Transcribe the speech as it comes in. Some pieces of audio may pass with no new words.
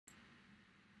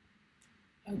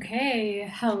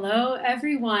Okay, hello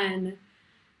everyone.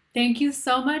 Thank you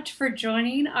so much for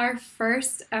joining our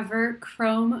first ever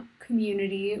Chrome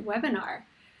community webinar.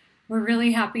 We're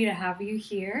really happy to have you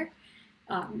here.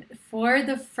 For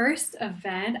the first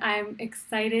event, I'm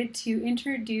excited to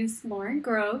introduce Lauren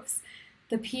Groves,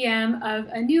 the PM of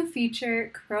a new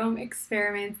feature, Chrome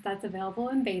Experiments, that's available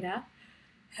in beta.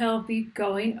 He'll be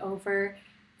going over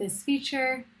this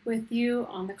feature with you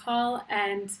on the call,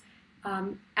 and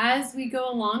as we go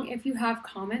along, if you have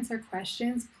comments or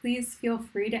questions, please feel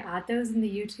free to add those in the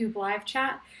YouTube live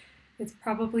chat. It's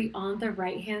probably on the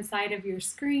right-hand side of your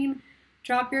screen.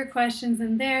 Drop your questions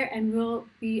in there and we'll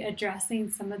be addressing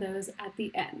some of those at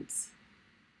the end.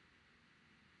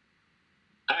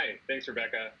 Hi, thanks,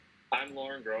 Rebecca. I'm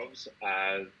Lauren Groves.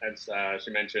 As she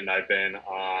mentioned, I've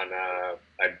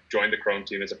joined the Chrome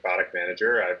team as a product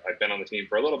manager. I've been on the team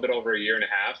for a little bit over a year and a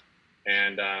half,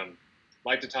 and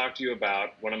like to talk to you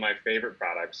about one of my favorite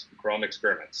products, Chrome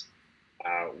Experiments.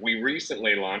 We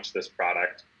recently launched this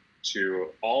product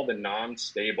to all the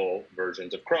non-stable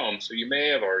versions of Chrome, so you may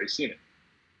have already seen it.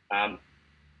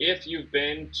 If you've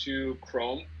been to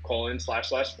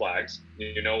Chrome://flags,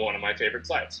 you know one of my favorite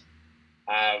sites.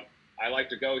 I like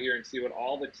to go here and see what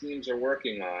all the teams are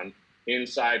working on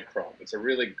inside Chrome. It's a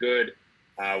really good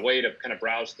way to kind of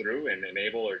browse through and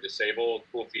enable or disable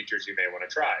cool features you may want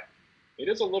to try. It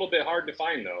is a little bit hard to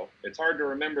find, though. It's hard to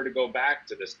remember to go back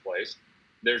to this place.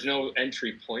 There's no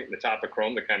entry point in the top of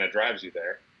Chrome that kind of drives you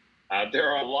there. There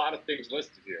are a lot of things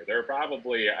listed here. There are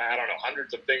probably, I don't know,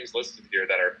 hundreds of things listed here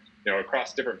that are,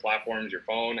 across different platforms. Your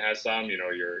phone has some,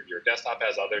 your desktop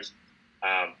has others.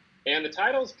 And the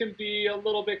titles can be a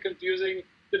little bit confusing.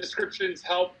 The descriptions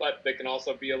help, but they can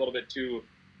also be a little bit too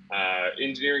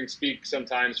engineering speak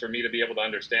sometimes for me to be able to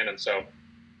understand them. So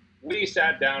we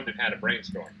sat down and had a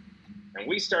brainstorm. And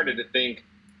we started to think,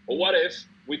 well, what if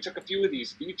we took a few of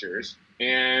these features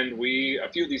and a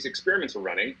few of these experiments were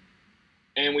running,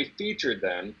 and we featured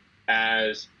them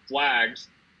as flags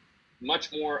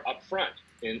much more upfront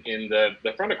in the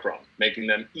front of Chrome, making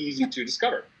them easy to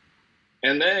discover.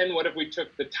 And then what if we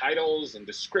took the titles and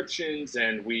descriptions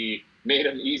and we made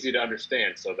them easy to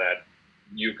understand so that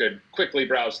you could quickly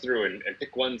browse through and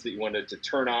pick ones that you wanted to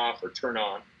turn off or turn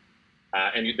on,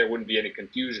 and there wouldn't be any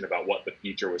confusion about what the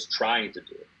feature was trying to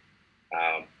do.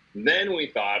 Then we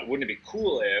thought, wouldn't it be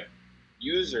cool if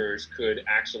users could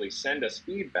actually send us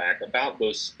feedback about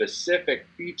those specific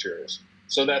features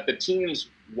so that the teams,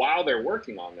 while they're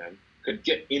working on them, could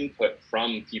get input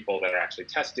from people that are actually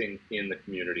testing in the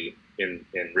community in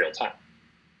real time.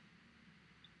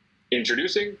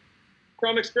 Introducing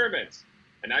Chrome Experiments.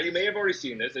 And now you may have already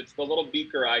seen this. It's the little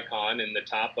beaker icon in the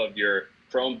top of your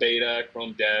Chrome Beta,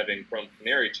 Chrome Dev, and Chrome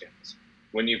Canary channels.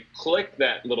 When you click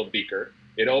that little beaker,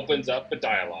 it opens up a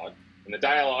dialog, and the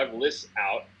dialog lists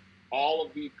out all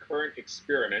of the current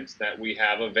experiments that we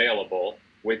have available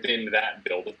within that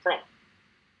build of Chrome.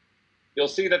 You'll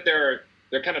see that there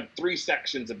are kind of three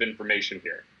sections of information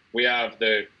here. We have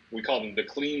we call them the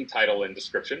clean title and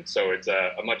description. So it's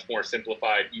a much more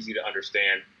simplified, easy to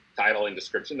understand title and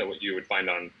description than what you would find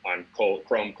on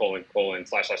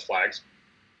Chrome://flags.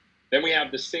 Then we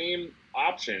have the same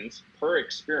options per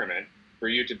experiment for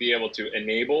you to be able to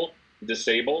enable,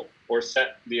 disable, or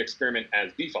set the experiment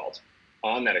as default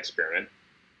on that experiment.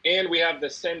 And we have the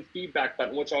send feedback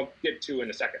button, which I'll get to in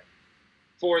a second.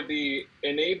 For the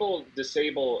enable,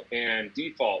 disable, and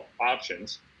default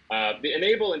options, the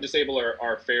enable and disable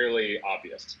are fairly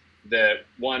obvious. The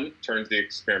one turns the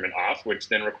experiment off, which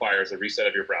then requires a reset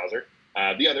of your browser.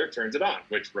 The other turns it on,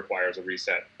 which requires a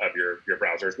reset of your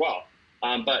browser as well.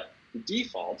 But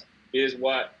default is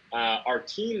what our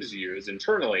teams use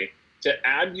internally to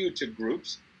add you to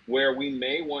groups where we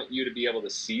may want you to be able to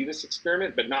see this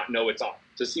experiment but not know it's on,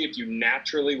 to see if you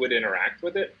naturally would interact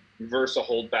with it versus a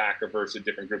holdback or versus a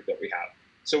different group that we have.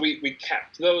 So we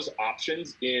kept those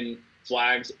options in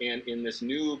flags and in this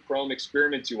new Chrome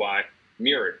Experiments UI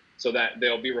mirrored so that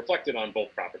they'll be reflected on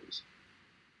both properties.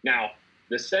 Now,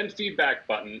 the send feedback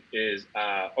button is,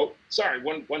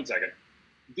 one second.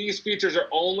 These features are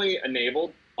only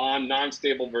enabled on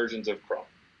non-stable versions of Chrome.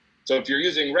 So if you're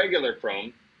using regular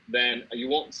Chrome, then you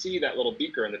won't see that little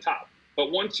beaker in the top.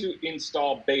 But once you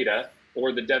install Beta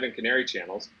or the Dev and Canary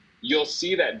channels, you'll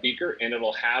see that beaker and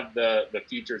it'll have the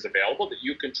features available that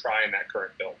you can try in that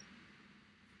current build.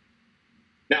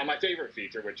 Now, my favorite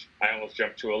feature, which I almost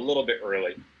jumped to a little bit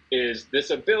early, is this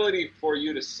ability for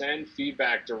you to send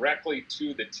feedback directly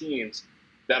to the teams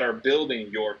that are building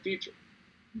your feature,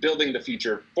 building the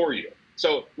feature for you.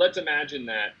 So let's imagine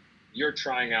that you're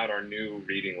trying out our new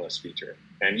reading list feature,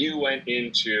 and you went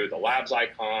into the labs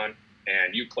icon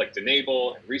and you clicked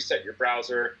enable and reset your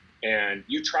browser, and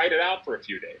you tried it out for a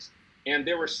few days. And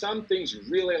there were some things you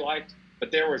really liked,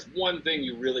 but there was one thing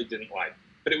you really didn't like,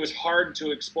 but it was hard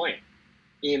to explain.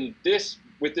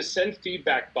 With the send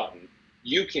feedback button,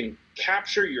 you can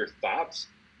capture your thoughts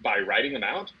by writing them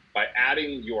out, by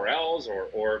adding URLs,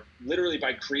 or literally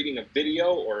by creating a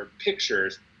video or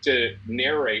pictures to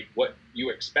narrate what you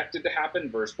expected to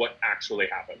happen versus what actually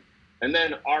happened. And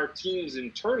then our teams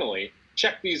internally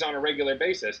check these on a regular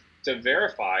basis to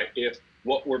verify if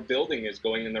what we're building is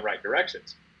going in the right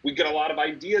directions. We get a lot of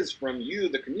ideas from you,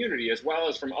 the community, as well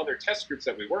as from other test groups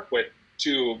that we work with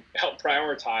to help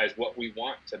prioritize what we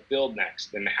want to build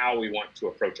next and how we want to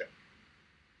approach it.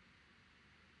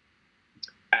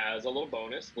 As a little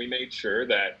bonus, we made sure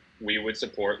that we would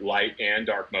support light and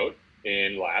dark mode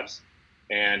in labs.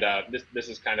 And this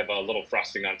is kind of a little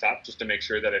frosting on top, just to make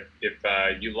sure that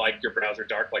if you like your browser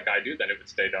dark like I do, then it would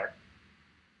stay dark.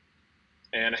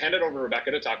 And I hand it over to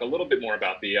Rebecca to talk a little bit more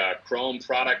about the Chrome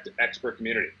product expert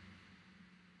community.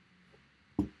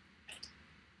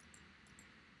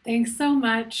 Thanks so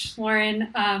much,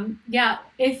 Lauren. Yeah,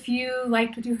 if you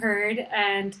liked what you heard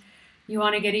and you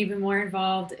want to get even more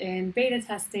involved in beta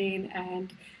testing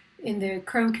and in the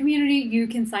Chrome community, you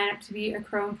can sign up to be a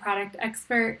Chrome product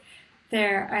expert.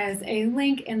 There is a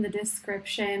link in the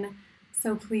description,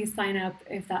 so please sign up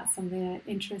if that's something that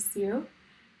interests you.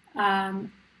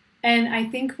 And I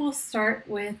think we'll start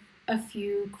with a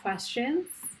few questions.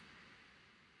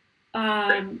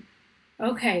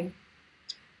 Okay.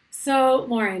 So,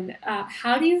 Lauren,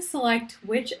 how do you select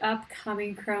which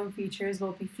upcoming Chrome features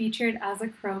will be featured as a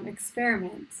Chrome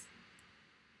experiment?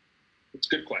 It's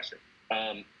a good question.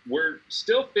 We're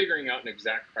still figuring out an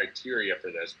exact criteria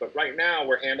for this, but right now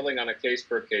we're handling on a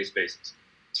case-per-case basis.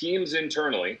 Teams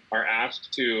internally are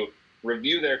asked to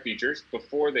review their features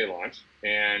before they launch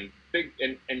and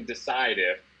decide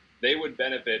if they would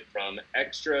benefit from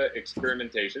extra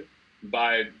experimentation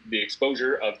by the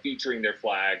exposure of featuring their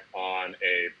flag on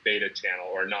a beta channel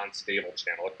or a non-stable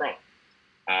channel of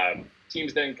Chrome.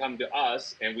 Teams then come to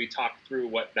us and we talk through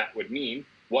what that would mean,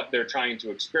 what they're trying to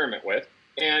experiment with,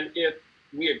 and if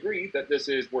we agree that this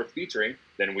is worth featuring,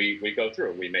 then we go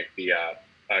through. We make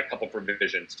a couple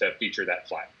provisions to feature that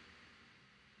flag.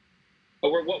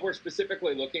 But what we're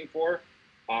specifically looking for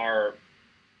are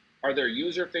there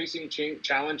user-facing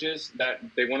challenges that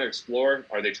they want to explore?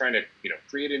 Are they trying to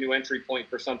create a new entry point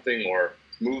for something or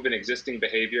move an existing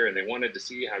behavior and they wanted to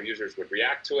see how users would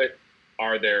react to it?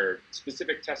 Are there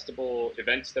specific testable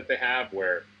events that they have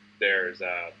where there's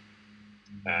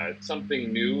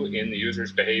something new in the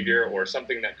user's behavior or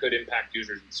something that could impact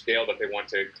users at scale that they want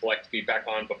to collect feedback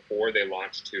on before they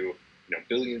launch to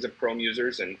billions of Chrome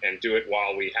users and do it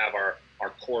while we have our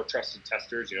core trusted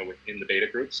testers within the beta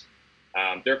groups?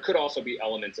 There could also be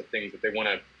elements of things that they want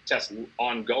to test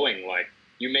ongoing, like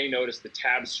you may notice the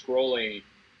tab scrolling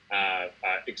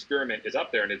experiment is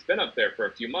up there, and it's been up there for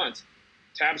a few months.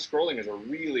 Tab scrolling is a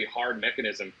really hard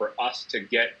mechanism for us to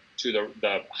get to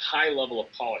the high level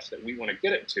of polish that we want to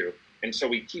get it to. And so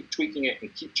we keep tweaking it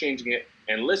and keep changing it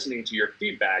and listening to your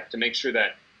feedback to make sure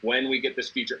that when we get this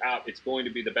feature out, it's going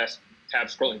to be the best tab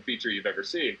scrolling feature you've ever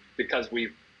seen because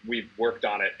we've worked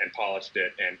on it and polished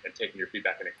it and taken your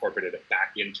feedback and incorporated it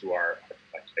back into our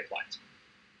pipelines.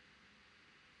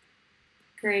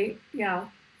 Great. Yeah.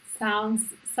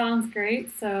 Sounds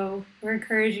great. So we're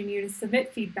encouraging you to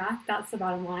submit feedback. That's the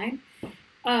bottom line.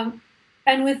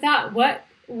 And with that,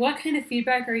 what kind of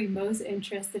feedback are you most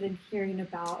interested in hearing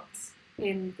about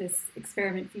in this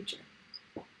experiment feature?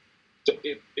 So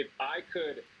if I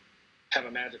could have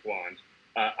a magic wand,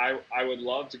 I would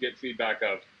love to get feedback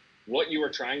of what you were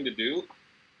trying to do,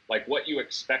 like what you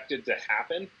expected to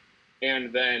happen,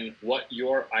 and then what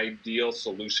your ideal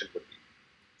solution would be.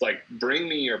 It's like, bring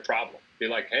me your problem. Be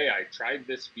like, hey, I tried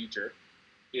this feature.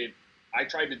 I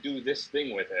tried to do this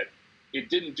thing with it. It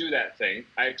didn't do that thing.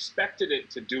 I expected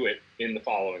it to do it in the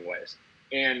following ways.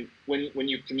 And when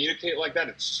you communicate like that,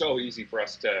 it's so easy for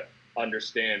us to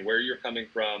understand where you're coming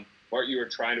from, what you were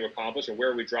trying to accomplish, or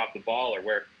where we dropped the ball, or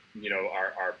where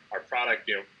our product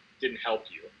didn't help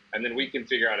you. And then we can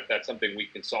figure out if that's something we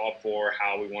can solve for,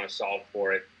 how we want to solve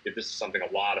for it, if this is something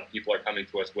a lot of people are coming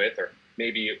to us with, or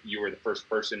maybe you were the first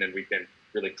person and we can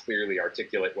really clearly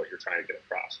articulate what you're trying to get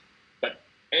across. But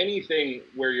anything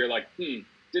where you're like,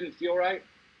 didn't feel right,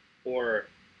 or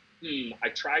I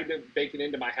tried to bake it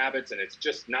into my habits and it's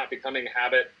just not becoming a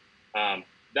habit,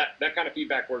 that kind of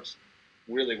feedback works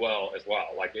really well as well.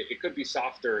 Like it could be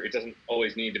softer. It doesn't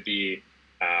always need to be,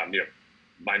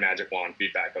 my magic wand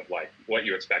feedback of like what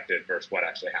you expected versus what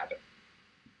actually happened.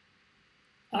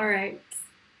 All right.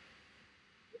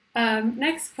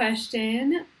 Next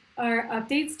question. Are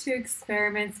updates to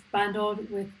experiments bundled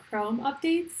with Chrome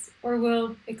updates, or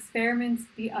will experiments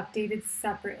be updated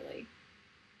separately?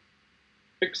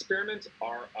 Experiments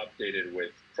are updated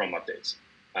with Chrome updates.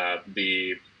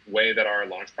 The way that our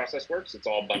launch process works, it's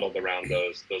all bundled around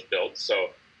those builds. So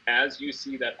as you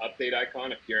see that update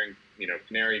icon appearing,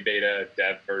 Canary beta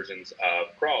dev versions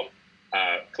of Chrome,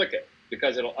 click it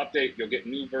because it'll update. You'll get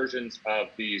new versions of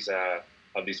these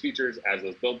features as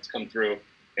those builds come through,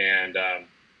 and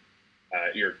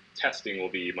your testing will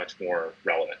be much more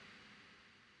relevant.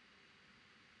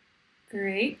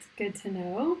 Great, good to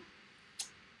know.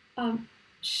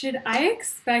 Should I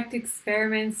expect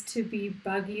experiments to be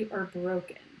buggy or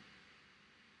broken?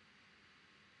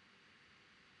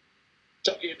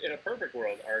 So in a perfect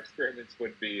world, our experiments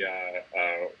would be,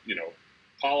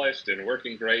 polished and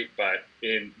working great. But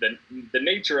in the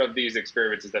nature of these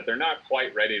experiments is that they're not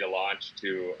quite ready to launch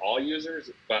to all users.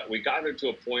 But we got it to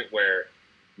a point where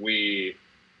we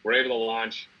were able to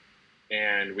launch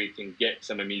and we can get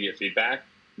some immediate feedback.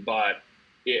 But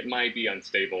it might be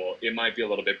unstable. It might be a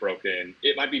little bit broken.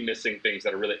 It might be missing things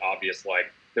that are really obvious,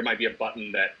 like there might be a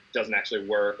button that doesn't actually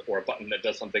work, or a button that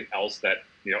does something else that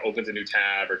opens a new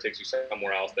tab or takes you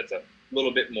somewhere else. That's a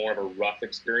little bit more of a rough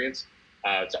experience.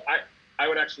 So I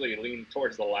would actually lean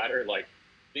towards the latter. Like,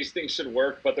 these things should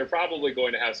work, but they're probably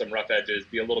going to have some rough edges,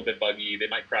 be a little bit buggy. They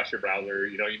might crash your browser.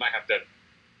 You might have to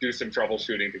do some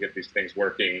troubleshooting to get these things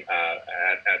working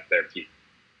at their peak.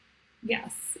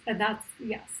 Yes, and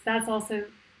that's also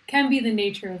can be the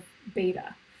nature of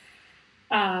beta.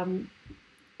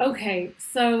 Okay,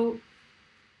 so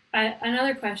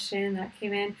another question that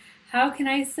came in: how can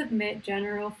I submit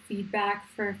general feedback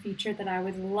for a feature that I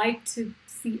would like to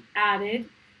see added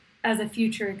as a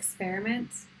future experiment?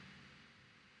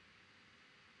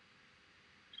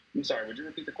 I'm sorry, would you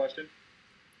repeat the question?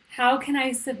 How can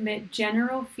I submit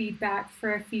general feedback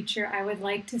for a feature I would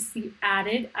like to see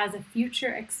added as a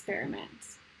future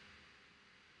experiment?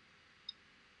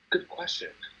 Good question.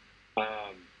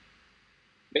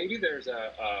 Maybe there's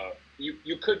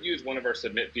you could use one of our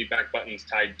submit feedback buttons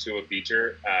tied to a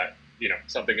feature,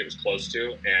 something it was close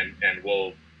to, and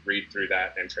we'll read through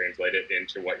that and translate it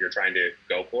into what you're trying to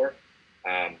go for.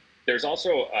 There's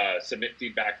also a submit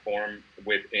feedback form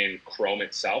within Chrome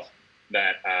itself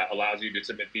that allows you to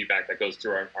submit feedback that goes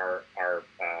through our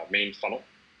main funnel.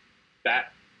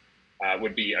 That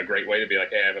would be a great way to be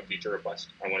like, hey, I have a feature request.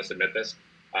 I want to submit this.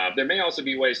 There may also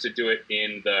be ways to do it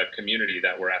in the community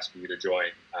that we're asking you to join.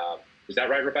 Is that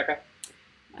right, Rebecca?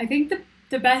 I think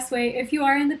the best way, if you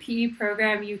are in the PE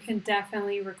program, you can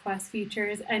definitely request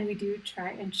features, and we do try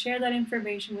and share that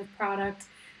information with product.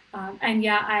 And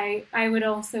yeah, I would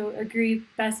also agree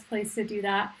best place to do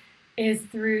that is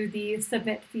through the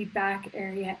submit feedback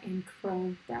area in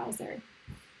Chrome browser.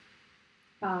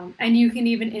 And you can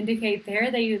even indicate there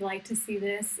that you'd like to see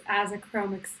this as a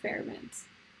Chrome experiment.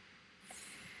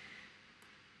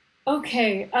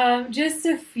 Okay, just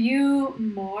a few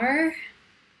more.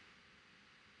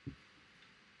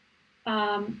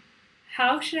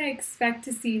 How should I expect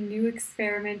to see new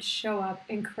experiments show up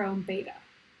in Chrome beta?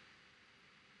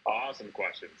 Awesome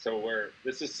question. So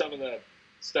this is some of the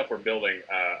stuff we're building.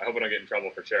 I hope I don't get in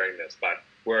trouble for sharing this, but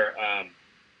we're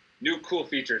new cool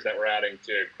features that we're adding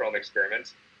to Chrome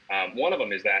experiments. One of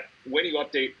them is that when you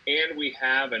update and we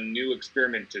have a new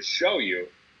experiment to show you,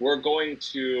 we're going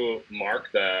to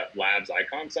mark the labs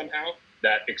icon somehow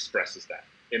that expresses that.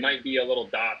 It might be a little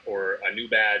dot or a new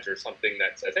badge or something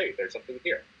that says, hey, there's something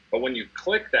here. But when you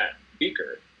click that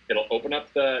beaker, it'll open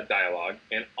up the dialog,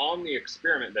 and on the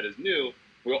experiment that is new,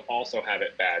 we'll also have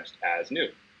it badged as new.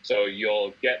 So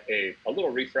you'll get a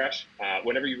little refresh.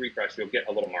 Whenever you refresh, you'll get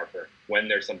a little marker when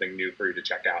there's something new for you to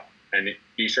check out. And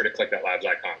be sure to click that labs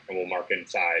icon, and we'll mark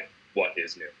inside what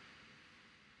is new.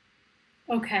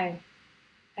 Okay,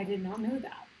 I did not know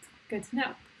that. Good to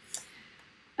know.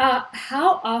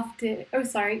 How often,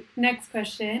 next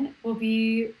question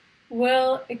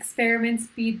will experiments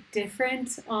be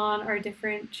different on our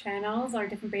different channels, our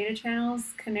different beta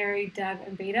channels, Canary, Dev,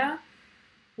 and Beta?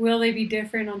 Will they be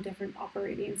different on different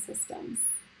operating systems?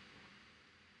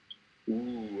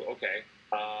 Ooh, okay.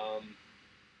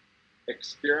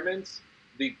 Experiments,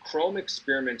 the Chrome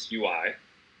Experiments UI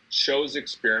shows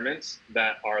experiments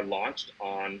that are launched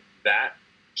on that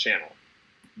channel.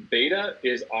 Beta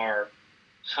is our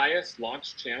highest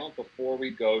launch channel before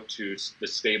we go to the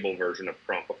stable version of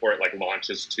Chrome, before it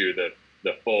launches to the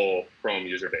full Chrome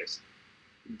user base.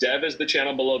 Dev is the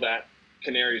channel below that.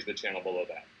 Canary is the channel below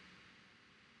that.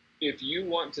 If you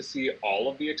want to see all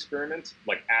of the experiments,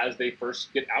 as they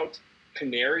first get out,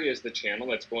 Canary is the channel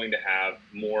that's going to have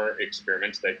more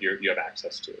experiments that you have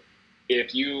access to.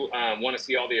 If you want to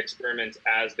see all the experiments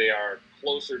as they are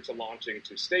closer to launching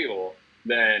to stable,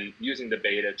 then using the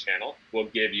beta channel will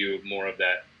give you more of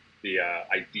the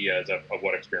ideas of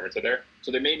what experiments are there.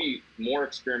 So there may be more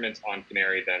experiments on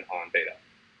Canary than on beta.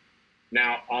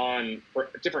 Now, for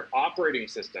different operating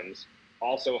systems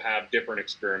also have different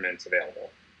experiments available.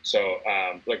 So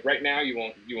like right now, you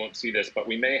won't see this, but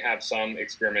we may have some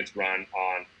experiments run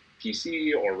on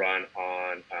PC or run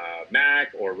on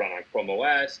Mac or run on Chrome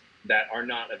OS that are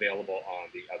not available on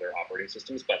the other operating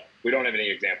systems, but we don't have any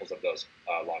examples of those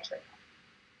launched right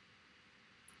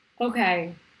now.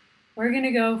 Okay, we're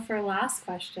gonna go for last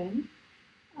question.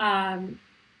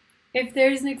 If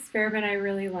there's an experiment I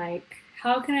really like,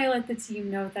 how can I let the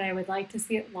team know that I would like to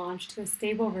see it launched to a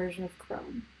stable version of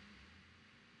Chrome?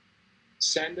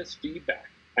 Send us feedback.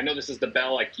 I know this is the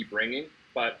bell I keep ringing,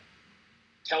 but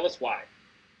tell us why.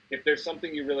 If there's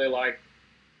something you really like,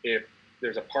 if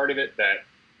there's a part of it that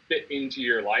fit into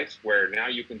your life where now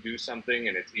you can do something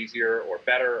and it's easier or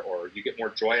better, or you get more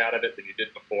joy out of it than you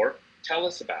did before, tell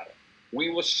us about it.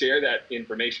 We will share that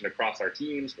information across our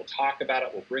teams. We'll talk about it.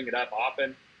 We'll bring it up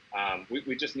often.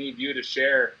 We just need you to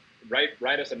share.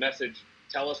 Write us a message.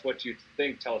 Tell us what you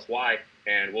think. Tell us why,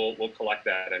 and we'll collect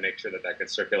that and make sure that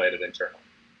gets circulated internally.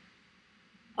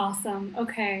 Awesome.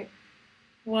 Okay.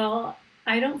 Well,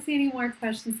 I don't see any more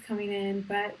questions coming in,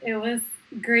 but it was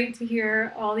great to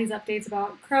hear all these updates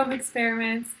about Chrome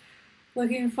experiments.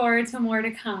 Looking forward to more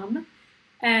to come.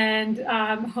 And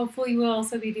hopefully we'll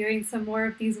also be doing some more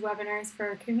of these webinars for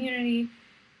our community.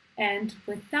 And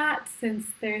with that, since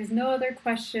there's no other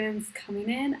questions coming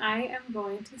in, I am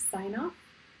going to sign off.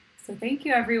 So thank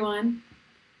you, everyone.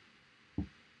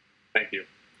 Thank you.